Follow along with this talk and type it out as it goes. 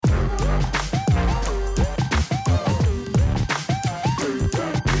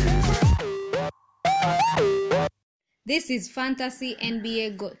This is Fantasy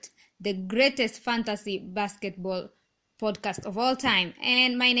NBA GOAT, the greatest fantasy basketball podcast of all time.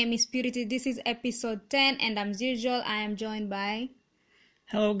 And my name is Purity. This is episode 10, and as usual, I am joined by...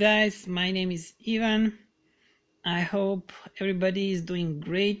 Hello guys, my name is Ivan. I hope everybody is doing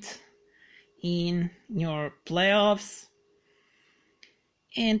great in your playoffs.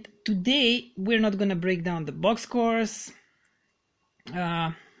 And today we're not gonna break down the box scores.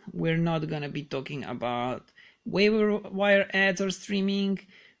 We're not gonna be talking about waiver wire ads or streaming.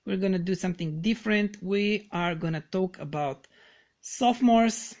 We're gonna do something different. We are gonna talk about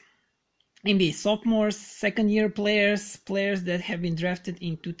sophomores, NBA sophomores, second-year players that have been drafted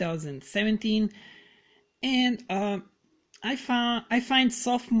in 2017, and I find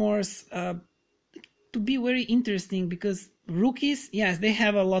sophomores to be very interesting because rookies, yes, they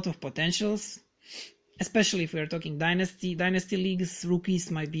have a lot of potentials, especially if we are talking dynasty leagues. Rookies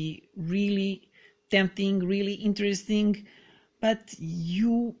might be really tempting, really interesting, but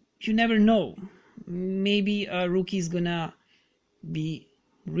you never know. Maybe a rookie is gonna be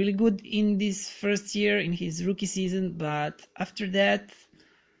really good in this first year in his rookie season, but after that,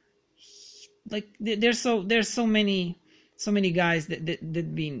 like there's so many guys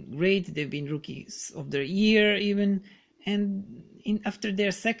that been great. They've been rookies of the year even, and after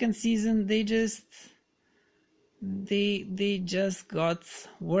their second season they just got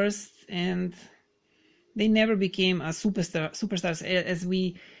worse, and they never became a superstars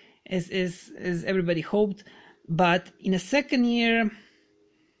as everybody hoped. But in a second year,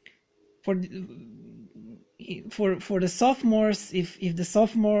 for the sophomores, if the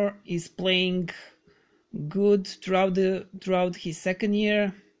sophomore is playing good throughout his second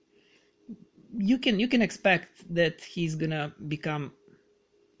year, you can expect that he's gonna become,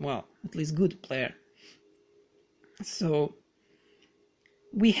 well, at least good player. So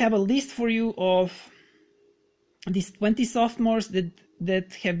we have a list for you of these 20 sophomores that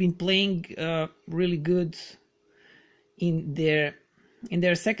have been playing really good in their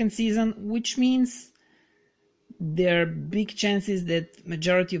second season, which means there are big chances that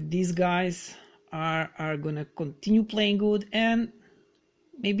majority of these guys are gonna continue playing good, and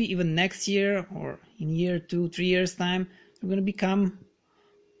maybe even next year or in year 2-3 years time they're gonna become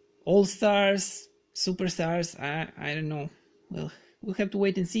all-stars, superstars. I don't know. We'll have to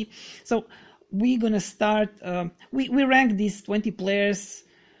wait and see. So we're gonna start. We rank these 20 players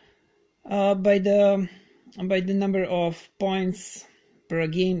by the number of points per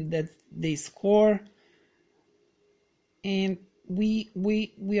game that they score, and we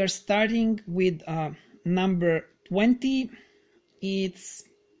are starting with number 20. It's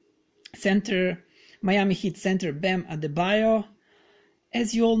Miami Heat center Bam Adebayo.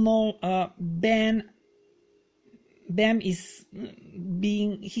 As you all know, Bam has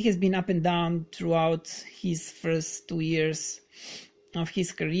been up and down throughout his first 2 years of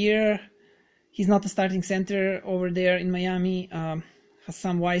his career. He's not a starting center over there in Miami.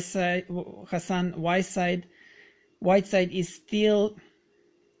 Hassan Whiteside is still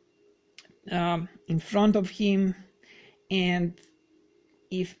in front of him, and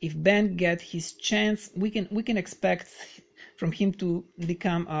if Ben get his chance, we can expect from him to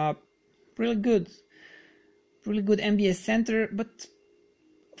become a really good NBA center. But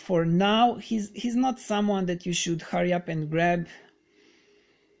for now, he's not someone that you should hurry up and grab,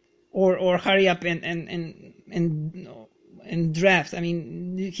 or hurry up and draft. I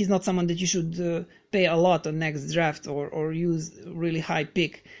mean, he's not someone that you should pay a lot on next draft or use really high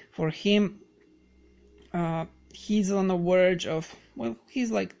pick for him. He's on the verge of, well,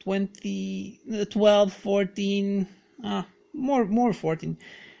 he's like 12, 14, more 14,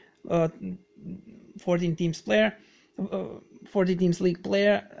 14 teams player, 40 teams league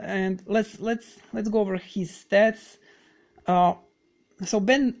player. And let's go over his stats. So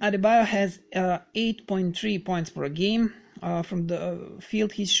Ben Adebayo has 8.3 points per game. From the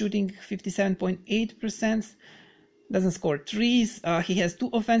field, he's shooting 57.8%. Doesn't score threes. He has 2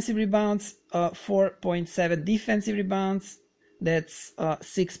 offensive rebounds, 4.7 defensive rebounds. That's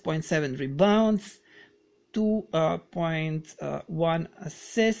 6.7 rebounds, 2.1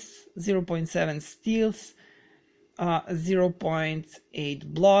 assists, 0.7 steals,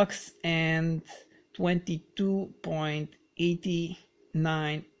 0.8 blocks, and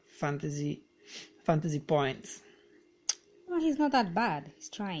 22.89 fantasy points. Well, he's not that bad. He's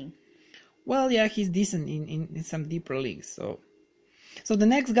trying. Well, yeah, he's decent in some deeper leagues. So the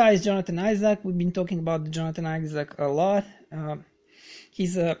next guy is Jonathan Isaac. We've been talking about Jonathan Isaac a lot.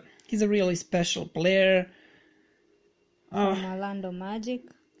 He's a really special player. From Orlando Magic.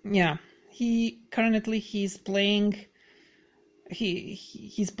 Yeah, he's playing.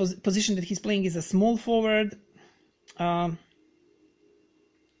 His position that he's playing is a small forward. Um,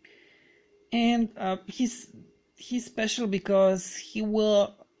 and he's special because he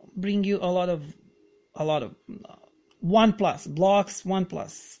will bring you a lot of 1+ blocks, 1+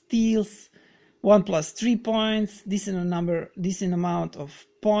 steals, 1+ 3 points, decent amount of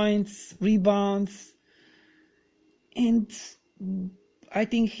points, rebounds, and I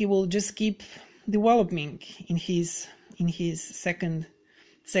think he will just keep developing in his second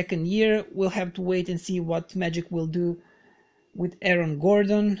year. We'll have to wait and see what Magic will do with Aaron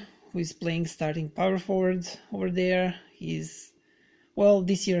Gordon, who is playing starting power forward over there. This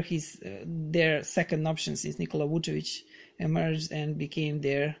year he's their second option since Nikola Vucevic emerged and became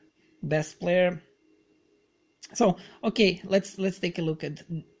their best player. So, okay, let's take a look at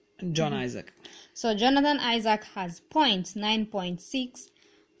John Isaac. So Jonathan Isaac has points 9.6,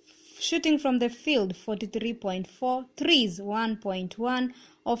 shooting from the field 43.4, threes 1.1,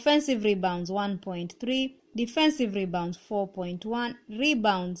 offensive rebounds 1.3, defensive rebounds 4.1,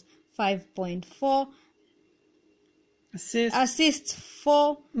 rebounds 5.4, assists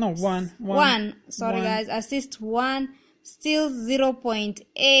 4, no 1 guys, assists 1, steals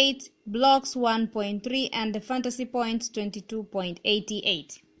 0.8, blocks 1.3, and the fantasy points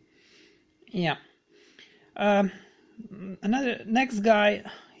 22.88. Yeah. Next guy,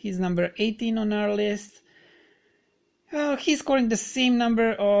 he's number 18 on our list. He's scoring the same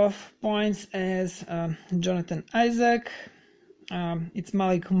number of points as Jonathan Isaac. It's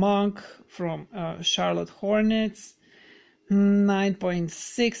Malik Monk from Charlotte Hornets,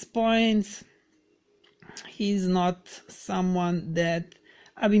 9.6 points. He's not someone that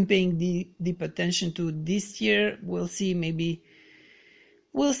I've been paying deep attention to this year. We'll see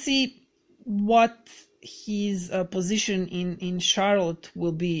what his position in Charlotte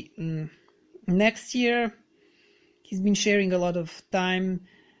will be next year. He's been sharing a lot of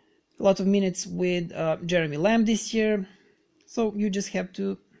minutes with Jeremy Lamb this year. So you just have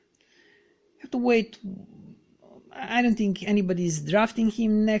to wait. I don't think anybody is drafting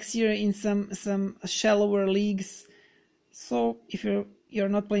him next year in some shallower leagues. So if you're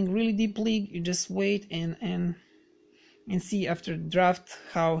not playing really deep league, you just wait and see after draft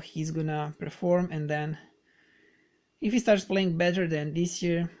how he's gonna perform, and then if he starts playing better than this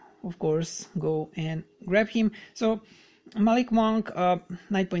year, of course, go and grab him. So Malik Monk,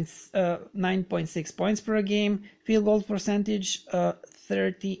 9.6 points per game, field goal percentage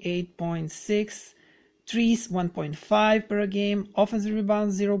 38.6, threes 1.5 per game, offensive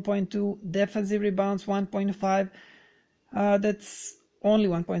rebounds 0.2, defensive rebounds 1.5. That's only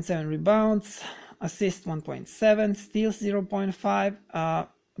 1.7 rebounds, assist 1.7, steals 0.5,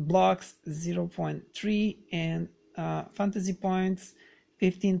 blocks 0.3, and fantasy points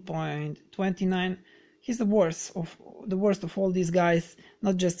 15.29. He's the worst of all these guys,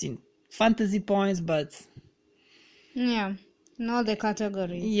 not just in fantasy points, but in all the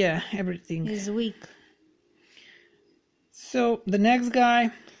categories. Yeah, everything. He's weak. So the next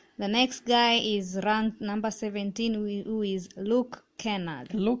guy is ranked number 17, who is Luke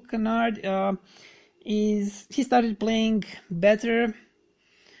Kennard. Luke Kennard he started playing better.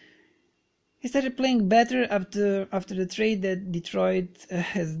 He started playing better after the trade that Detroit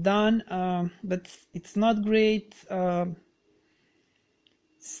has done, but it's not great.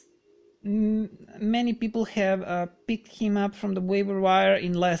 Many people have picked him up from the waiver wire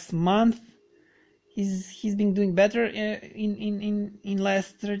in last month. He's been doing better in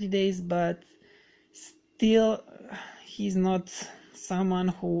last 30 days, but still he's not someone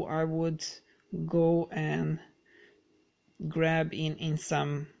who I would go and grab in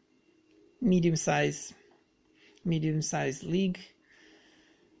some medium-sized league.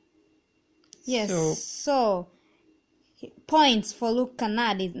 Yes, so points for Luke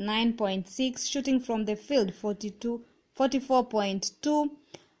Kennard is 9.6, shooting from the field 44.2,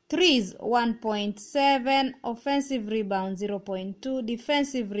 threes 1.7, offensive rebounds 0.2,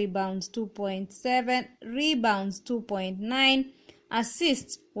 defensive rebounds 2.7, rebounds 2.9,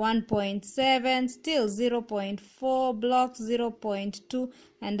 assists 1.7, steals 0.4, blocks 0.2,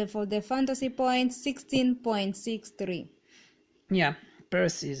 and for the fantasy points 16.63. Yeah, per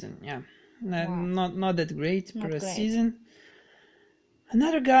season. Yeah, not that great per season.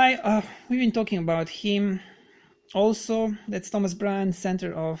 Another guy, we've been talking about him also. That's Thomas Bryant,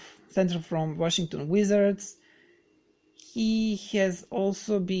 center from Washington Wizards. He has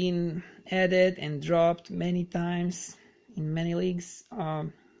also been added and dropped many times in many leagues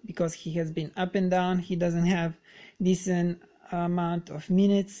because he has been up and down. He doesn't have decent amount of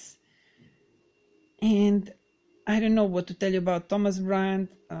minutes, and I don't know what to tell you about Thomas Bryant.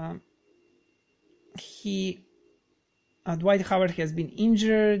 Dwight Howard has been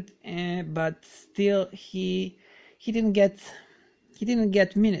injured, but still he he didn't get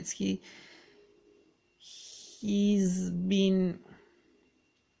minutes. He's been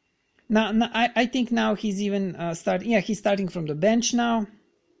now I think now he's even starting. Yeah, he's starting from the bench now,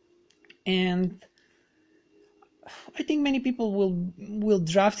 and I think many people will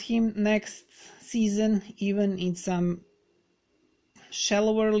draft him next season, even in some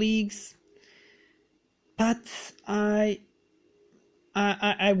shallower leagues. But I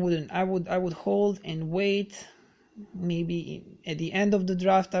wouldn't. I would hold and wait. Maybe at the end of the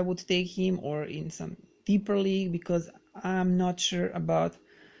draft I would take him, or in some deeper league, because I'm not sure about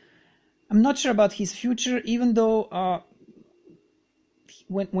his future. Even though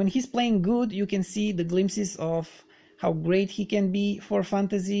when he's playing good, you can see the glimpses of how great he can be for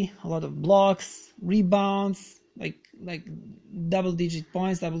fantasy. A lot of blocks, rebounds, like double-digit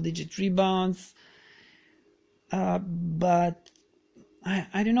points, double-digit rebounds. But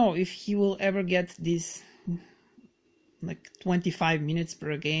I don't know if he will ever get this like 25 minutes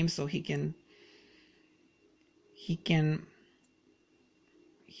per game, so he can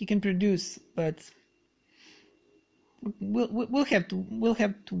produce. But we'll have to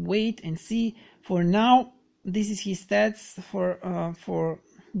wait and see. For now, this is his stats for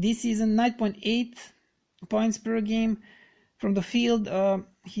this season: 9.8 points per game from the field.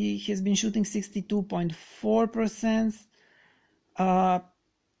 He has been shooting 62.4%.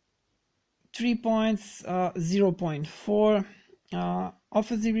 3 points, 0.4.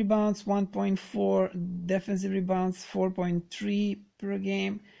 Offensive rebounds 1.4. Defensive rebounds 4.3 per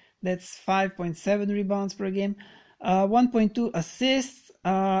game. That's 5.7 rebounds per game. 1.2 assists.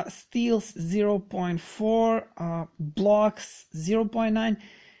 Steals 0.4. Blocks 0.9.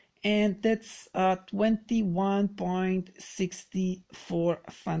 And that's 21.64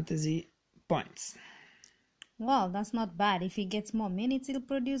 fantasy points. Well, that's not bad. If he gets more minutes, he'll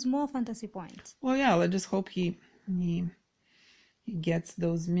produce more fantasy points. Well, yeah, let's just hope he gets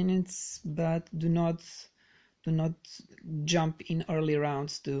those minutes, but do not jump in early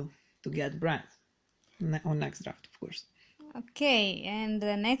rounds to get Brand on next draft, of course. Okay, and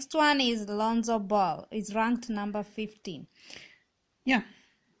the next one is Lonzo Ball. Is ranked number 15. Yeah,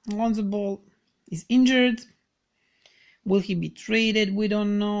 Lonzo Ball is injured. Will he be traded? We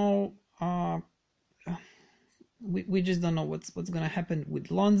don't know. We just don't know what's gonna happen with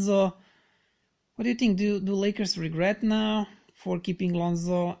Lonzo. What do you think? Do Lakers regret now for keeping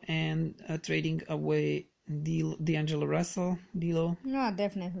Lonzo and trading away D'Angelo Russell, D'Lo? No,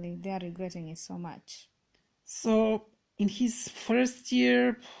 definitely. They are regretting it so much. So in his first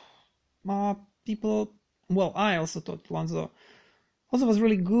year, people... Well, I also thought Lonzo was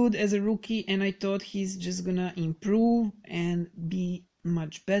really good as a rookie, and I thought he's just gonna improve and be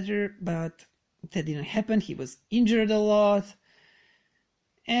much better, but that didn't happen. He was injured a lot,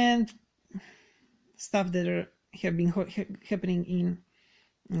 and stuff that have been happening in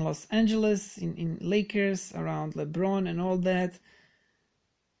Los Angeles, in Lakers, around LeBron and all that,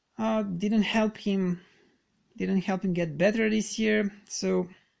 didn't help him get better this year. So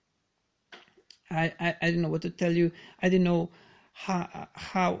I don't know what to tell you. I don't know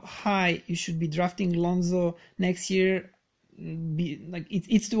how high you should be drafting Lonzo next year.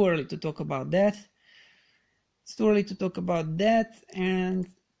 It's too early to talk about that. And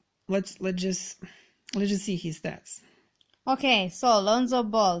let's just see his stats. Okay, so Lonzo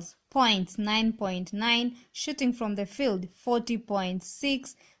Ball's points 9.9, shooting from the field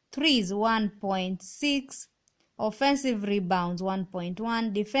 40.6, threes 1.6, offensive rebounds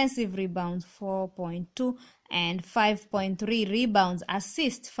 1.1, defensive rebounds 4.2, and 5.3 rebounds,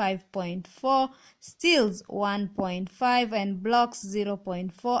 assists 5.4, steals 1.5, and blocks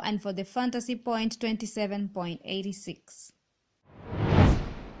 0.4, and for the fantasy point 27.86.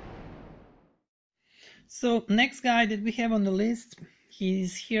 So next guy that we have on the list,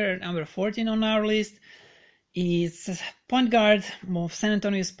 he's here at number 14 on our list, is point guard of San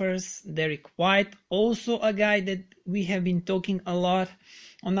Antonio Spurs, Derrick White. Also a guy that we have been talking a lot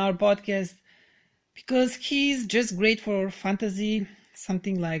on our podcast, because he's just great for fantasy,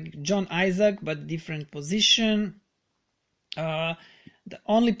 something like John Isaac, but different position. The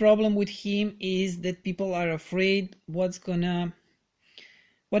only problem with him is that people are afraid what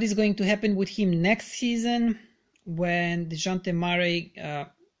is going to happen with him next season when DeJounte Murray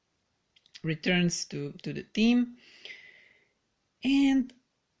returns to the team. And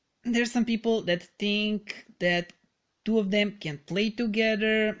there's some people that think that two of them can play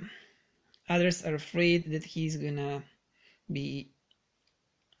together. Others are afraid that he's gonna be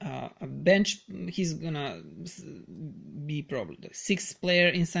a bench. He's gonna be probably the sixth player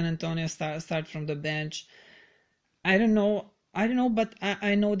in San Antonio, start from the bench. I don't know, but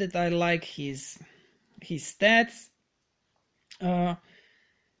I know that I like his stats. And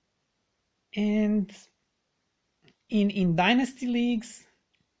in dynasty leagues,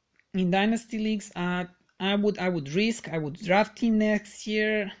 I would draft him next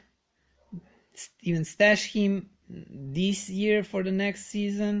year, even stash him this year for the next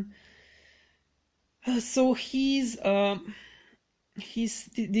season. So this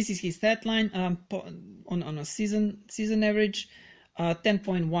is his stat line on a season average,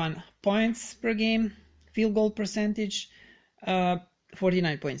 10.1 points per game, field goal percentage,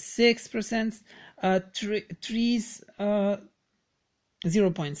 49.6%, threes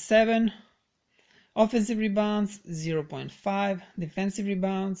 0.7, offensive rebounds 0.5, defensive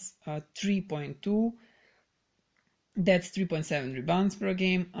rebounds 3.2. That's 3.7 rebounds per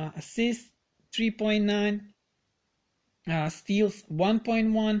game. Assists 3.9, steals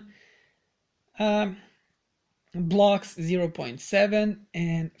 1.1, blocks 0.7,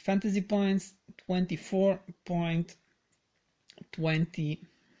 and fantasy points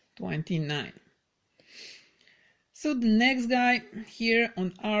 24.29. So the next guy here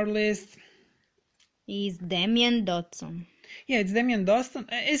on our list is Damian Dotson. Yeah, it's Damian Dotson.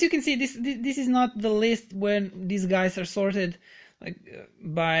 As you can see, this is not the list when these guys are sorted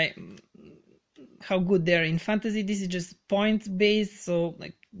by how good they're in fantasy. This is just points based, so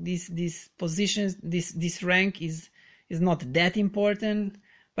like these positions, this rank is not that important,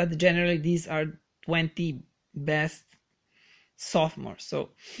 but generally these are 20 best sophomores. So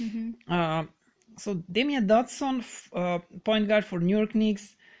so Damian Dotson, point guard for New York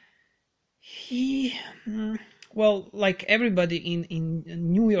Knicks, he well, like everybody in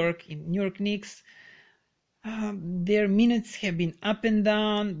New York Knicks, their minutes have been up and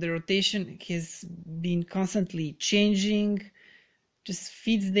down. The rotation has been constantly changing. Just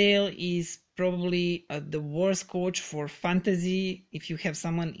Fitzdale is probably the worst coach for fantasy. If you have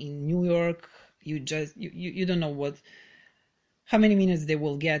someone in New York, you don't know how many minutes they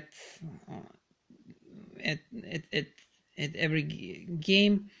will get at every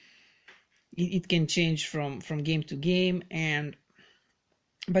game. It can change from game to game,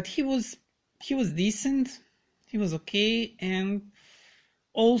 but he was decent. He was okay, and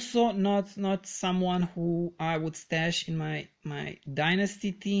also not someone who I would stash in my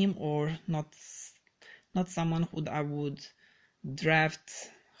dynasty team, or not someone who I would draft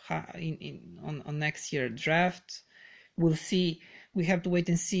on next year draft. We'll see. We have to wait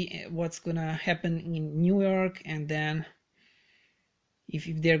and see what's gonna happen in New York, and then if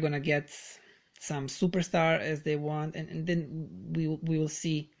they're gonna get some superstar as they want, and then we will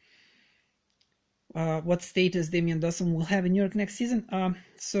see what status Damian Dotson will have in New York next season.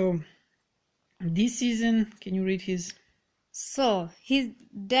 So this season, can you read his? So his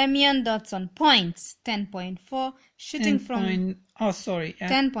Damian Dotson points 10.4, shooting from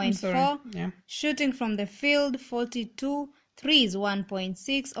 10.4, shooting from the field 42, threes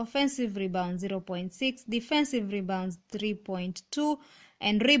 1.6, offensive rebounds 0.6, defensive rebounds 3.2,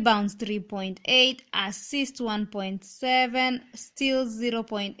 and rebounds 3.8, assists 1.7, steals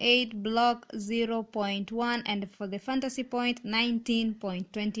 0.8, block 0.1, and for the fantasy point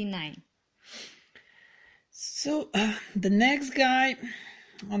 19.29. So the next guy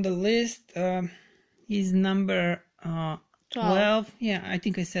on the list is number 12. Yeah, I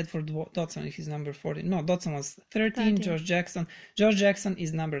think I said for Dotson he's number 14. No, Dotson was 13. Josh Jackson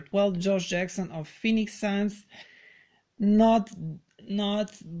is number 12. Josh Jackson of Phoenix Suns. Not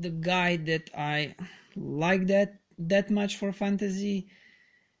the guy that I like that much for fantasy.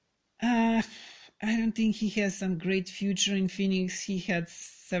 I don't think he has some great future in Phoenix. He had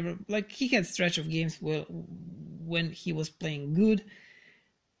stretch of games when he was playing good.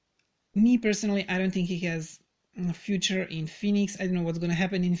 Me personally, I don't think he has a future in Phoenix. I don't know what's going to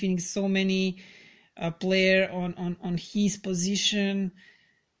happen in Phoenix. So many player on his position,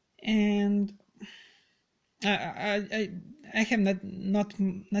 and I have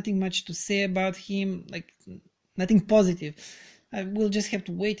nothing much to say about him. Like nothing positive. I will just have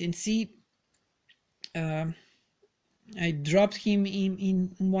to wait and see. I dropped him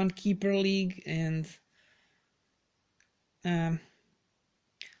in one keeper league, and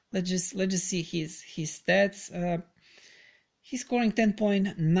let's just see his stats. He's scoring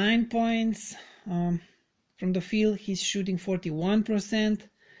 10.9 points from the field. He's shooting 41%.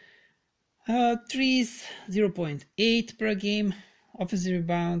 Threes 0.8 per game. Offensive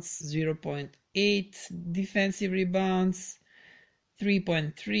rebounds 0.8. Defensive rebounds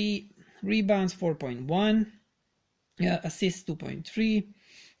 3.3. Rebounds 4.1. Assists 2.3.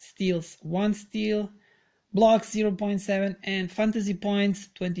 Steals 1 steal. Blocks 0.7. And fantasy points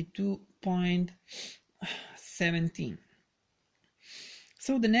 22.17.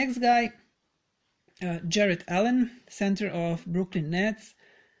 So the next guy Jarrett Allen, center of Brooklyn Nets.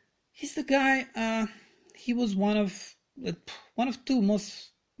 He's the guy. He was one of two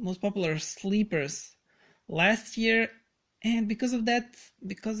most popular sleepers last year, and because of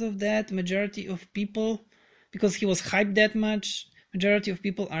that, majority of people, because he was hyped that much, majority of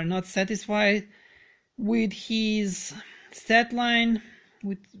people are not satisfied with his stat line.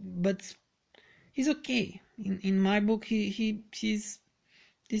 But he's okay. In my book, he's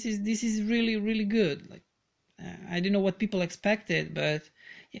this is really good. Like I don't know what people expected, but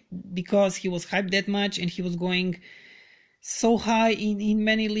because he was hyped that much and he was going so high in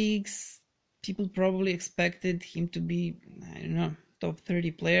many leagues, people probably expected him to be, I don't know, top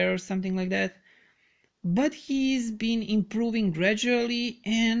 30 player or something like that. But he's been improving gradually,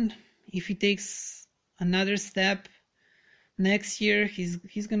 and if he takes another step next year, he's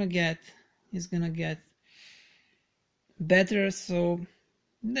gonna get better. So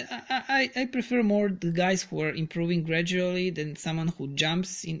I prefer more the guys who are improving gradually than someone who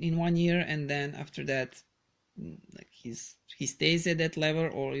jumps in 1 year and then after that, like he stays at that level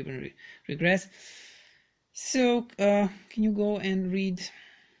or even regress. So can you go and read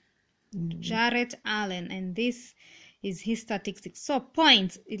Jarrett Allen, and this is his statistics. So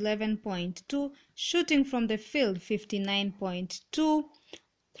points 11.2, shooting from the field 59.2,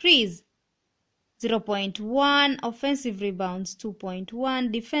 threes 0.1, offensive rebounds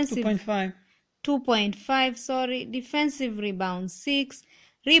 2.1, defensive 2.5, sorry, defensive rebounds 6,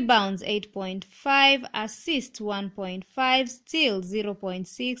 rebounds 8.5, assists 1.5, steals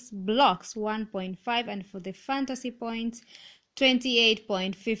 0.6, blocks 1.5, and for the fantasy points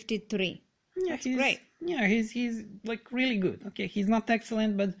 28.53. Yeah, That's great. Yeah, he's like really good. Okay, he's not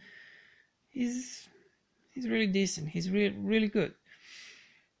excellent, but he's really decent. He's really good.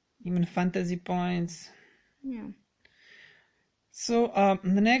 Even fantasy points. Yeah. So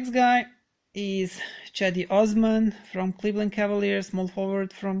the next guy is Cedi Osman from Cleveland Cavaliers, small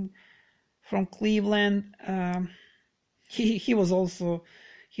forward from Cleveland. He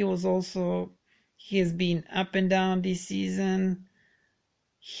has been up and down this season.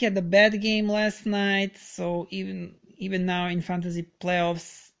 He had a bad game last night, so even now in fantasy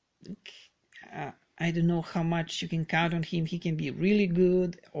playoffs, I don't know how much you can count on him. He can be really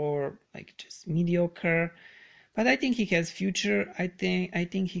good or like just mediocre, but I think he has future. I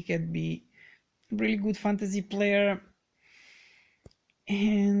think he can be a really good fantasy player,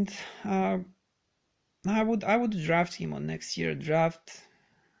 and I would draft him on next year draft.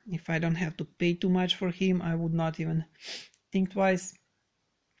 If I don't have to pay too much for him, I would not even think twice.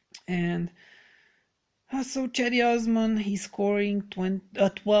 And so Cedi Osman, he's scoring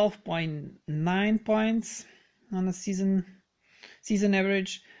 12.9 points on a season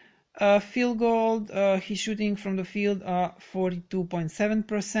average. Field goal, he's shooting from the field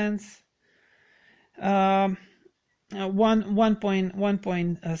 42.7%.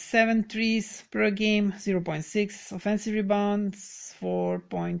 1.7 threes per game, 0.6 offensive rebounds,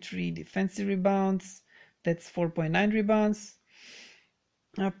 4.3 defensive rebounds. That's 4.9 rebounds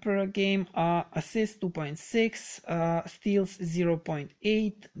per game. Assists 2.6, steals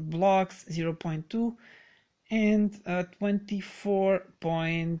 0.8, blocks 0.2, and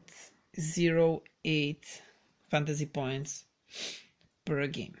 24.08 fantasy points per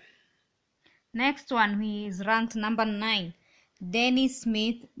game. Next one, he is ranked number 9, Dennis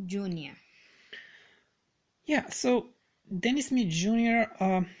Smith Jr. Yeah, so Dennis Smith Jr.,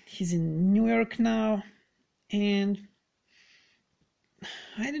 he's in New York now, and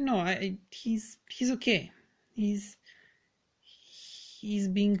I don't know, he's okay. He's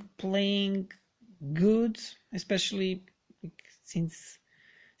been playing good, especially since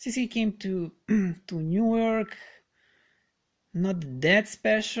he came to New York. Not that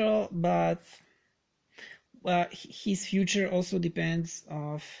special, but his future also depends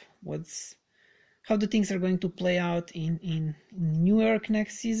of how the things are going to play out in New York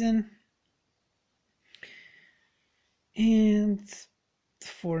next season. And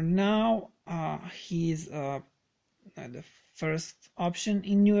for now, he's the first option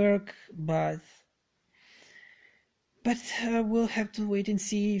in New York, but we'll have to wait and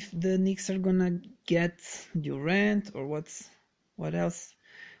see if the Knicks are gonna get Durant or what else,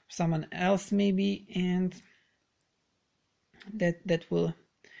 someone else maybe, and that will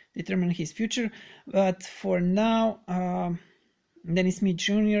determine his future. But for now, Dennis Smith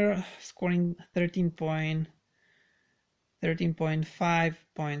Jr. scoring 13.5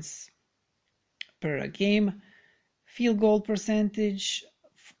 points per game, field goal percentage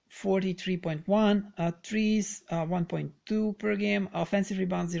 43.1, threes 1.2 per game, offensive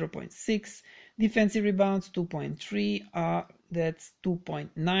rebounds 0.6, defensive rebounds 2.3, that's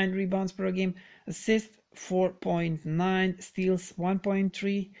 2.9 rebounds per game, assists 4.9, steals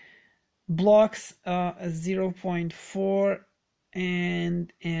 1.3, blocks 0.4,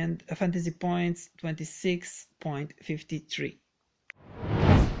 and fantasy points 26.53.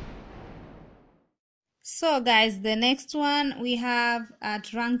 So guys, the next one we have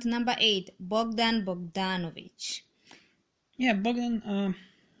at ranked number 8, Bogdan Bogdanovic. Yeah, Bogdan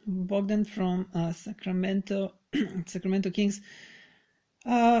from Sacramento Kings.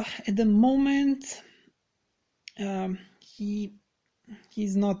 At the moment,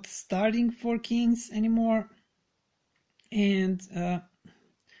 he's not starting for Kings anymore, and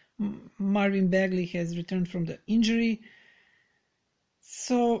Marvin Bagley has returned from the injury.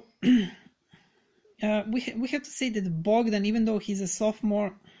 So we have to say that Bogdan, even though he's a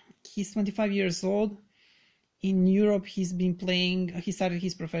sophomore, he's 25 years old. In Europe, he's been playing. He started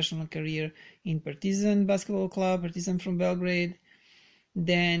his professional career in Partizan Basketball Club, Partizan from Belgrade.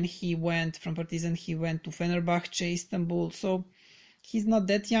 Then he went from Partizan, he went to Fenerbahce, Istanbul. So he's not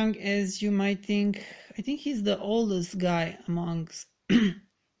that young as you might think. I think he's the oldest guy amongst.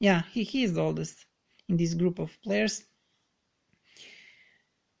 Yeah, he is the oldest in this group of players.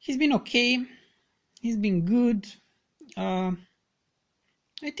 He's been okay. He's been good. I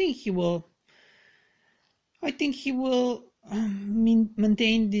think he will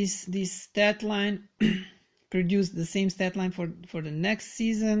maintain this stat line, produce the same stat line for the next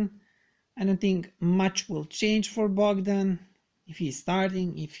season. I don't think much will change for Bogdan if he's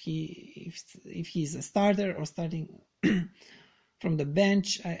starting, if he's a starter or starting from the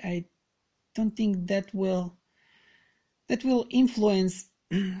bench. I don't think that will influence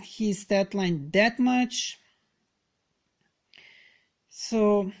his stat line that much.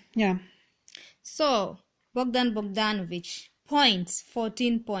 So yeah. So Bogdan Bogdanovic, points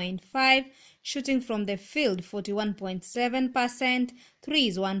 14.5, shooting from the field 41.7%,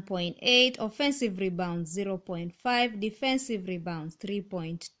 threes 1.8, offensive rebounds 0.5, defensive rebounds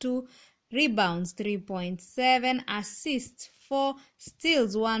 3.2, rebounds 3.7, assists 4,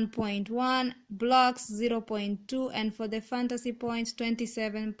 steals 1.1, blocks 0.2, and for the fantasy points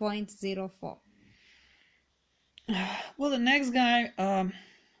 27.04. Well, the next guy,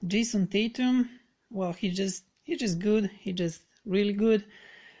 Jason Tatum. Well, he's just good. He's just really good,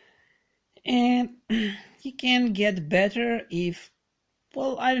 and he can get better if.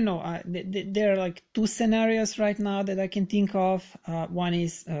 Well, I don't know. There are like two scenarios right now that I can think of. One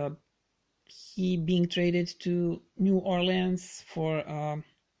is he being traded to New Orleans for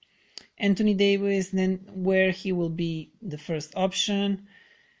Anthony Davis, then where he will be the first option.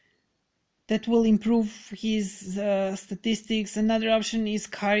 That will improve his statistics. Another option is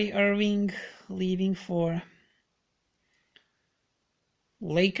Kyrie Irving leaving for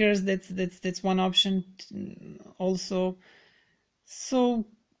Lakers. That's one option also. So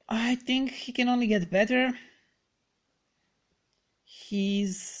I think he can only get better.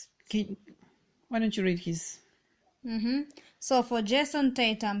 Why don't you read his? So for Jason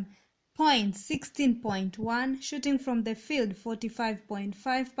Tatum, points 16.1, shooting from the field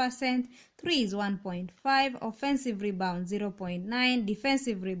 45.5%, threes 1.5, offensive rebound 0.9,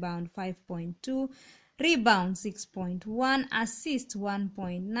 defensive rebound 5.2, rebound 6.1, assist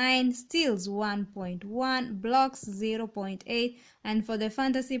 1.9, steals 1.1, blocks 0.8, and for the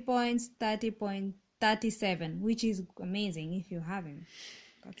fantasy points 30.37, which is amazing if you have him.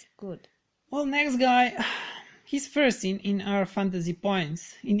 That's good. Well, next guy, he's first in our fantasy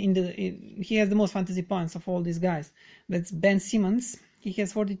points. He has the most fantasy points of all these guys. That's Ben Simmons. He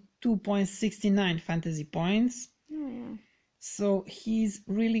has 42.69 fantasy points. Oh, yeah. So he's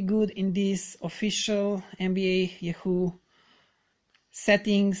really good in these official NBA Yahoo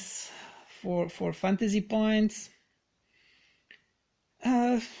settings for fantasy points.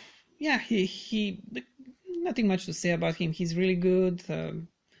 Yeah, he nothing much to say about him. He's really good.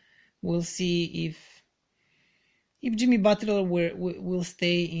 We'll see if Jimmy Butler will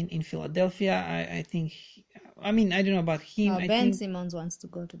stay in Philadelphia. I think. I mean, I don't know about him. Ben Simmons wants to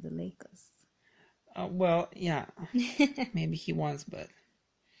go to the Lakers. Well, yeah, maybe he wants, but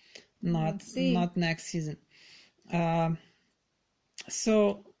not next season.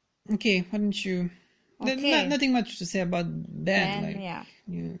 So okay, why don't you? Okay. Nothing much to say about Ben.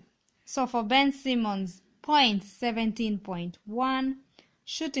 So for Ben Simmons, points 17.1,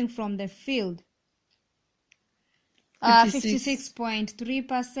 shooting from the field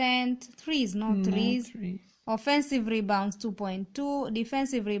 56.3%, threes, no threes. Offensive rebounds 2.2,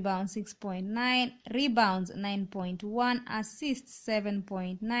 defensive rebounds 6.9, rebounds 9.1, assists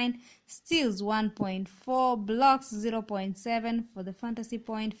 7.9, steals 1.4, blocks 0.7, for the fantasy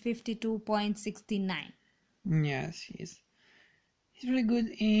point 52.69. Yes, He's really good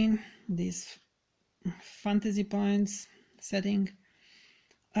in this fantasy points setting.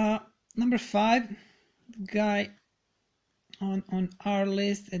 Number 5, guy on our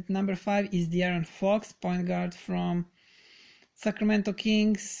list at number 5 is De'Aaron Fox, point guard from Sacramento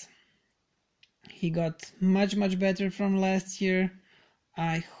Kings. He got much better from last year.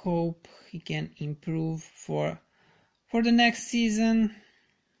 I hope he can improve for the next season.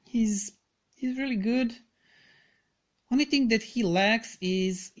 He's really good. Only thing that he lacks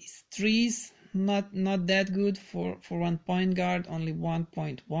is threes. Not that good for one point guard. Only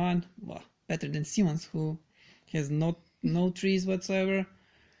 1.1. Well, better than Simmons, who has no threes whatsoever.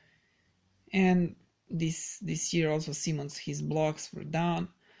 And this year also Simmons, his blocks were down.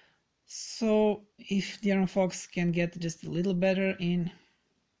 So if De'Aaron Fox can get just a little better in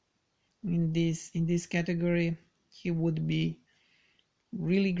this category, he would be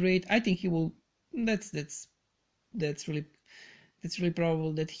really great. I think he will. That's really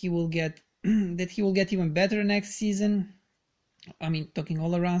probable that he will get even better next season. I mean, talking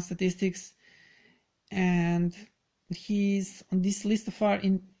all around statistics, and he's on this list of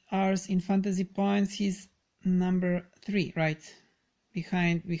ours in fantasy points. He's number 3, right?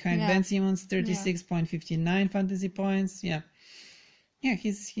 Behind Ben Simmons, 36.59 fantasy points. Yeah,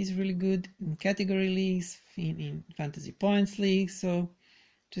 he's really good in category leagues, in fantasy points leagues. So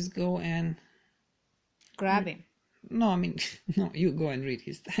just go and grab him. No, I mean, no, you go and read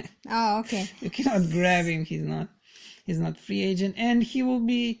his stats. Oh, okay. You cannot grab him. He's not free agent, and he will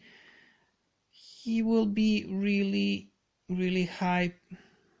be really high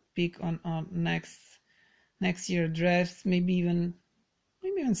pick on next year drafts, maybe even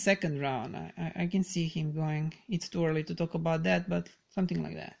second round. I can see him going. It's too early to talk about that, but something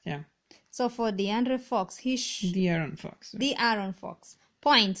like that. Yeah. So for De'Aaron Fox, De'Aaron Fox. De'Aaron Fox.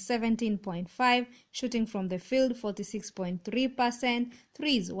 Points 17.5, shooting from the field 46.3%,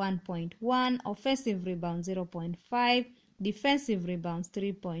 threes 1.1, offensive rebounds 0.5, defensive rebounds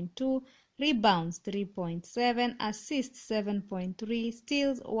 3.2, rebounds 3.7, assists 7.3,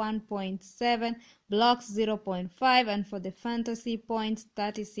 steals 1.7, blocks 0.5, and for the fantasy points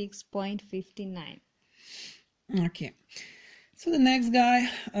 36.59. Okay, so the next guy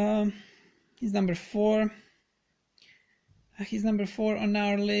is number 4. He's number 4 on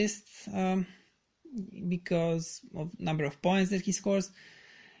our list because of number of points that he scores,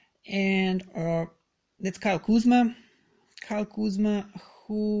 and that's Kyle Kuzma. Kyle Kuzma,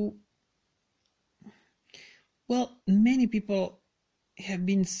 who, well, many people have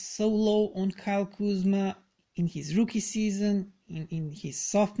been so low on Kyle Kuzma in his rookie season, in his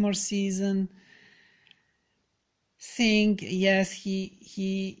sophomore season, saying yes,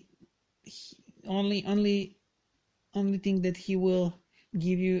 he only thing that he will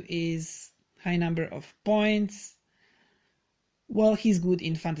give you is high number of points. Well, he's good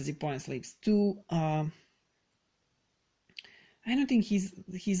in fantasy points leagues too. I don't think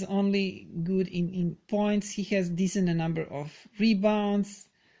he's only good in points. He has decent number of rebounds.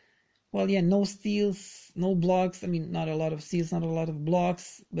 Well, yeah, no steals, no blocks. I mean, not a lot of steals, not a lot of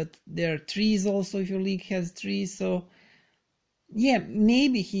blocks, but there are threes also if your league has threes. So yeah,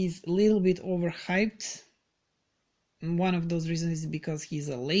 maybe he's a little bit overhyped. And one of those reasons is because he's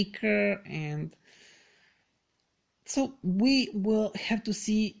a Laker, and so we will have to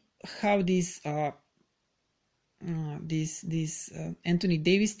see how this Anthony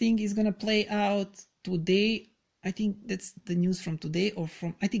Davis thing is gonna play out today. I think that's the news from today, or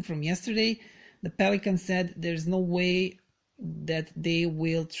from yesterday. The Pelicans said there's no way that they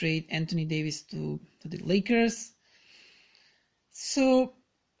will trade Anthony Davis to the Lakers. So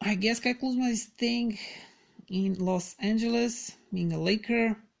I guess Kyle Kuzma is staying in Los Angeles, being a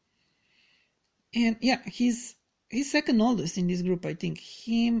Laker. And yeah, he's second oldest in this group, I think.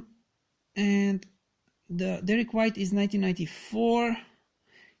 Him and the Derek White is 1994.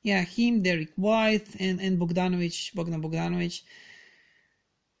 Yeah, him, Derek White, and Bogdan Bogdanovic.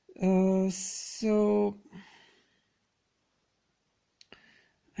 So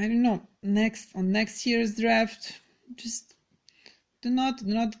I don't know. Next year's draft, just do not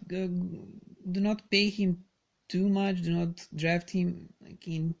pay him too much. Do not draft him like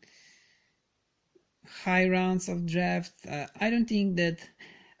in high rounds of draft. I don't think that.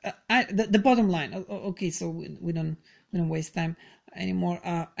 The bottom line. Okay, so we don't waste time anymore.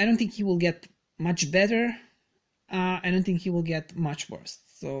 I don't think he will get much better. I don't think he will get much worse.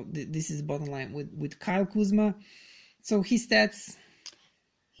 So this is the bottom line with Kyle Kuzma. So his stats.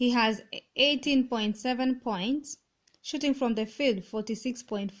 He has 18.7 points, shooting from the field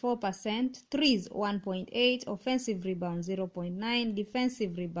 46.4%, threes 1.8, offensive rebound 0.9,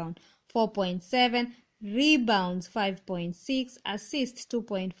 defensive rebound 4.7, rebounds 5.6, assists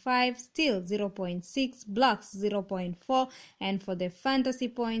 2.5, steals 0.6, blocks 0.4, and for the fantasy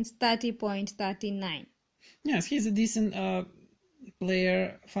points 30.39. Yes, he's a decent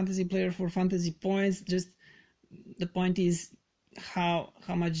fantasy player for fantasy points. Just the point is how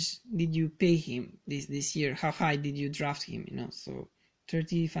much did you pay him this year? How high did you draft him? So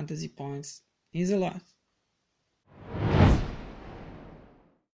 30 fantasy points is a lot.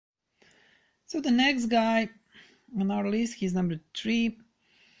 So the next guy on our list, he's number 3.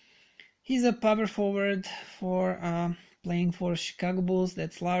 He's a power forward for playing for Chicago Bulls.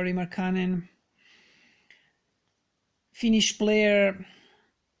 That's Lauri Markkanen. Finnish player.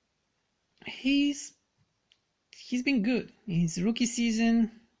 He's been good in his rookie season.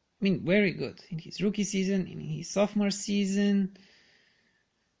 I mean, very good in his rookie season, in his sophomore season.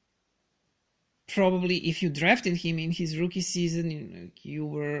 Probably if you drafted him in his rookie season, you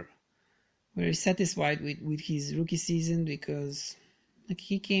were very satisfied with his rookie season, because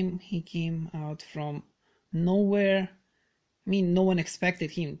he came out from nowhere. I mean, no one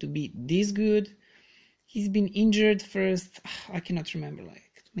expected him to be this good. He's been injured first, I cannot remember,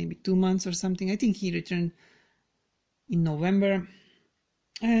 like maybe 2 months or something. I think he returned in November,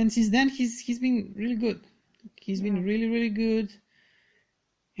 and since then he's been really good. He's been really, really good,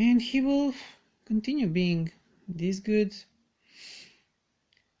 and he will continue being this good.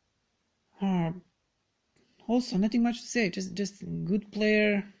 Also, nothing much to say. Just good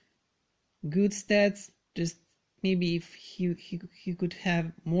player, good stats. Just maybe if he could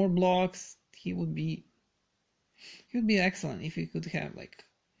have more blocks, he would be excellent. If he could have like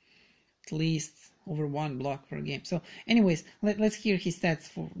at least over 1 block per game. So, anyways, let's hear his stats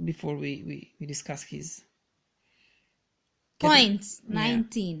before we discuss his points.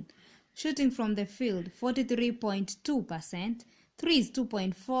 19, shooting from the field 43.2%. Threes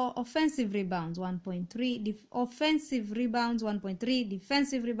 2.4, offensive rebounds 1.3, offensive rebounds 1.3,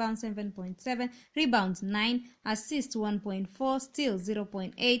 defensive rebounds 7.7, rebounds 9, assists 1.4, steals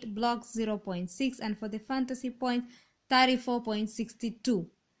 0.8, blocks 0.6, and for the fantasy points 34.62.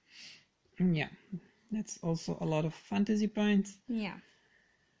 Yeah, that's also a lot of fantasy points. Yeah.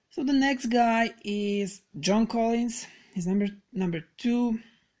 So the next guy is John Collins. He's number 2.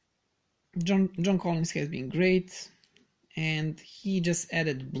 John Collins has been great. And he just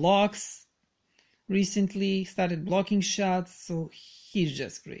added blocks recently, started blocking shots, so he's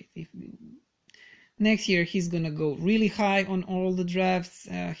just great. Next year he's gonna go really high on all the drafts.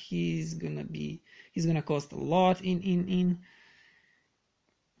 He's gonna cost a lot in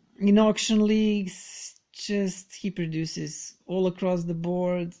auction leagues. Just he produces all across the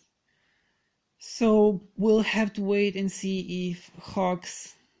board. So we'll have to wait and see if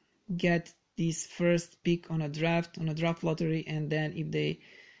Hawks get this first pick on a draft lottery, and then if they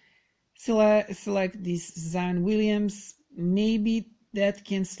select this Zion Williams, maybe that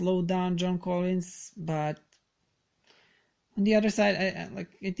can slow down John Collins. But on the other side, I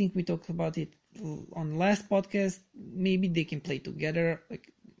think we talked about it on last podcast, maybe they can play together.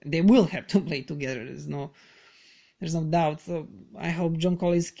 Like they will have to play together. There's no doubt. So I hope John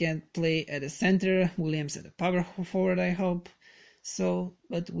Collins can play at the center, Williams at the power forward, I hope. So,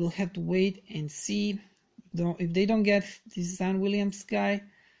 but we'll have to wait and see. If they don't get this Zion Williams guy,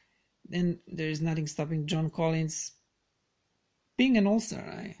 then there is nothing stopping John Collins being an all-star.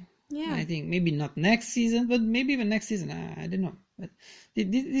 I think maybe not next season, but maybe even next season. I don't know. But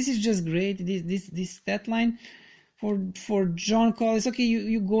this is just great. This stat line for John Collins. Okay,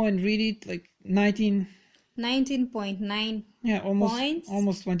 you go and read it. Like 19.9 points.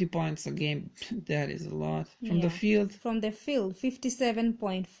 Almost 20 points a game. That is a lot. From the field,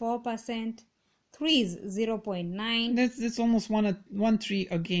 57.4%. Threes 0.9. That's almost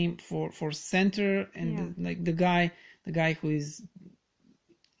 1-3 a game for center, and the guy who is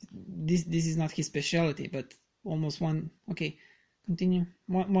this is not his specialty, but almost one. Okay, continue.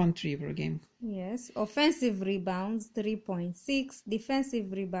 1-3 per game. Yes. Offensive rebounds 3.6,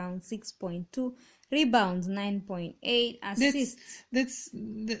 defensive rebounds 6.2, rebounds 9.8, assists. That's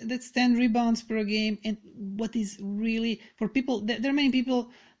 10 rebounds per game. And what is really for people? There are many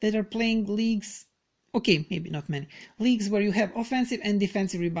people that are playing leagues. Okay, maybe not many leagues where you have offensive and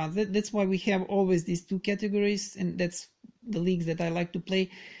defensive rebounds. That's why we have always these two categories, and that's the leagues that I like to play.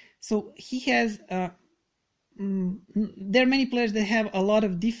 So he has. There are many players that have a lot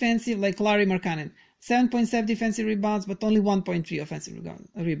of defensive, like Lauri Markkanen, 7.7 defensive rebounds, but only 1.3 offensive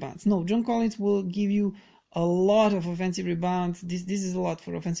rebounds. No, John Collins will give you a lot of offensive rebounds. This is a lot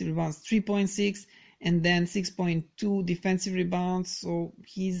for offensive rebounds, 3.6, and then 6.2 defensive rebounds. So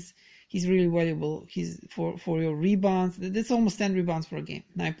he's really valuable. He's for your rebounds. That's almost 10 rebounds per game,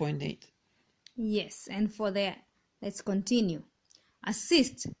 9.8. Yes, and let's continue.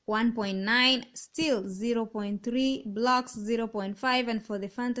 Assist 1.9, steal 0.3, blocks 0.5, and for the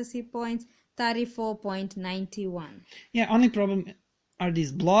fantasy points 34.91. Yeah, only problem are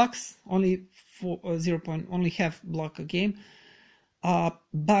these blocks. Only only half block a game.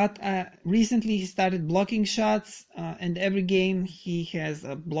 But recently he started blocking shots, and every game he has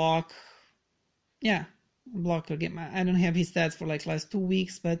a block. Yeah, block a game. I don't have his stats for like last 2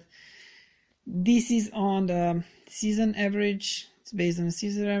 weeks, but this is on the season average. It's based on the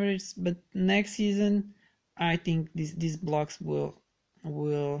season average, but next season I think these blocks will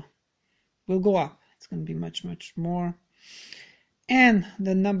go up. It's going to be much more. And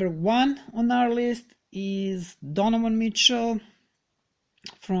the number 1 on our list is Donovan Mitchell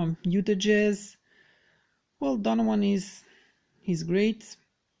from Utah Jazz. Well, Donovan he's great.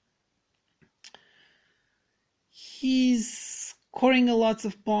 He's scoring a lot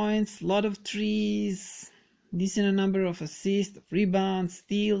of points, a lot of threes, decent number of assists, rebounds,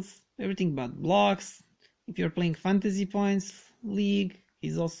 steals, everything but blocks. If you're playing fantasy points league,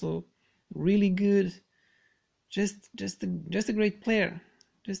 he's also really good. Just a great player.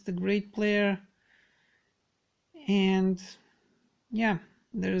 Just a great player. And yeah,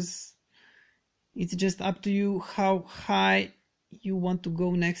 it's just up to you how high you want to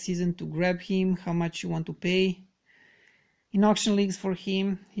go next season to grab him, how much you want to pay. In auction leagues for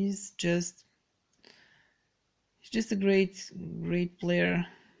him, he's just a great player.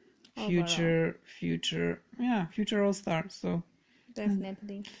 Future all-star. So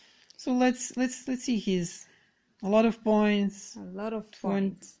definitely. So let's see. He's a lot of points.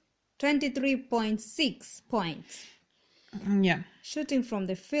 23.6 points. Yeah. Shooting from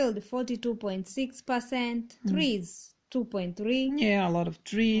the field 42.6%. Threes 2.3. Yeah, a lot of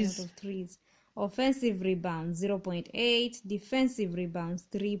threes. Offensive rebounds 0.8, defensive rebounds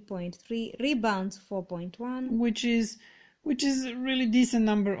 3.3, rebounds 4.1, which is a really decent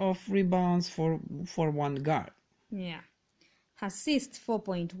number of rebounds for one guard. Yeah. Assist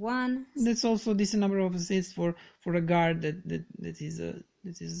 4.1. That's also a decent number of assists for a guard that is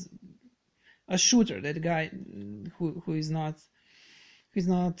a shooter. That guy who is not a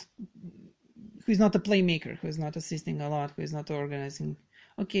playmaker, who is not assisting a lot, who is not organizing.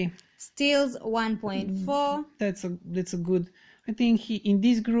 Okay. Steals 1.4. That's a good. I think he in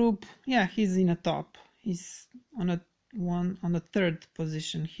this group. Yeah, he's in a top. He's on the third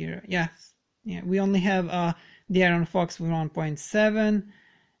position here. Yes. Yeah. We only have De'Aaron Fox with 1.7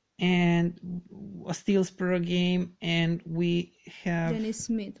 and steals per game, and we have Dennis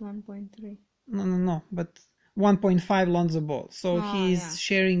Smith 1.3. No, but 1.5 Lonzo Ball. So he's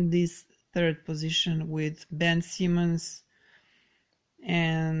sharing this third position with Ben Simmons.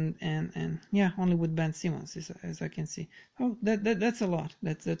 And yeah, only with Ben Simmons as I can see. Oh, that's a lot.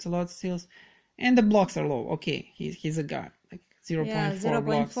 That's a lot of steals, and the blocks are low. Okay, he's a guard, like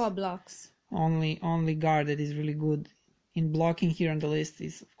 0.4 blocks. Only guard that is really good in blocking here on the list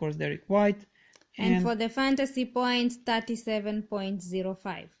is of course Derek White. And for the fantasy points,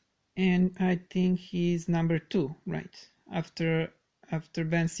 37.05. And I think he's number 2, right? After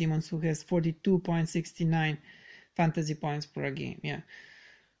Ben Simmons, who has 42.69 fantasy points per game.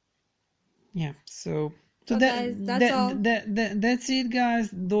 Yeah. So that's all. That's it, guys.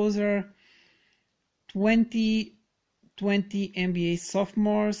 Those are 20 NBA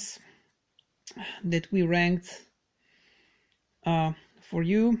sophomores that we ranked for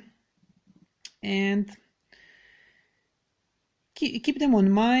you, and keep them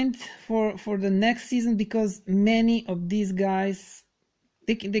on mind for the next season, because many of these guys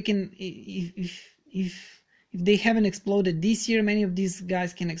they can if they haven't exploded this year, many of these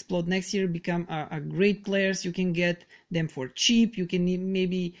guys can explode next year, become a great players. You can get them for cheap. You can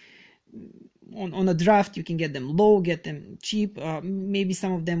maybe on a draft you can get them low, get them cheap. Maybe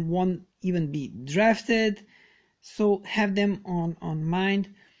some of them won't even be drafted. So have them on mind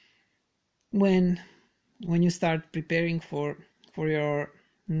when you start preparing for your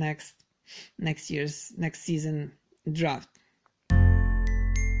next season draft.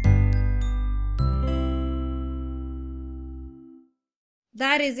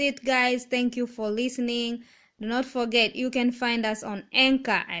 That is it, guys. Thank you for listening. Do not forget, you can find us on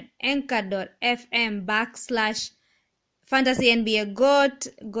Anchor at anchor.fm/FantasyNBA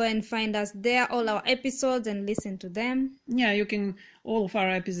Go and find us there, all our episodes, and listen to them. Yeah, all of our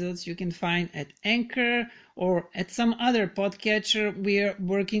episodes you can find at Anchor or at some other podcatcher. We're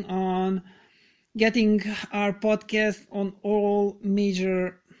working on getting our podcast on all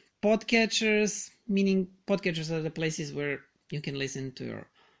major podcatchers, meaning podcatchers are the places where you can listen to your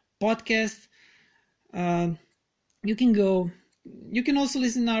podcast. You can go You can also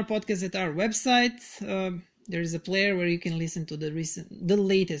listen to our podcast at our website. There is a player where you can listen to the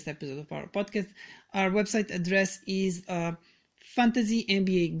latest episode of our podcast. Our website address is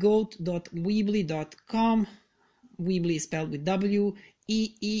fantasynbagoat.weebly.com. Weebly is spelled with W-E-E-B-L-Y.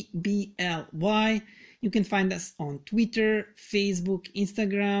 You can find us on Twitter, Facebook,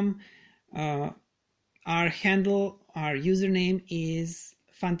 Instagram. Our handle, our username is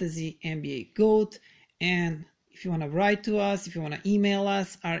fantasynbagoat. And if you want to write to us, if you want to email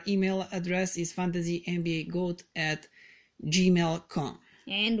us, our email address is fantasynbagoat@gmail.com.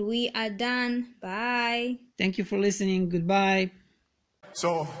 And we are done. Bye. Thank you for listening. Goodbye.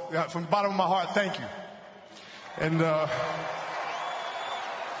 So, from the bottom of my heart, thank you. And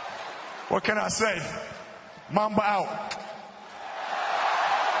what can I say? Mamba out.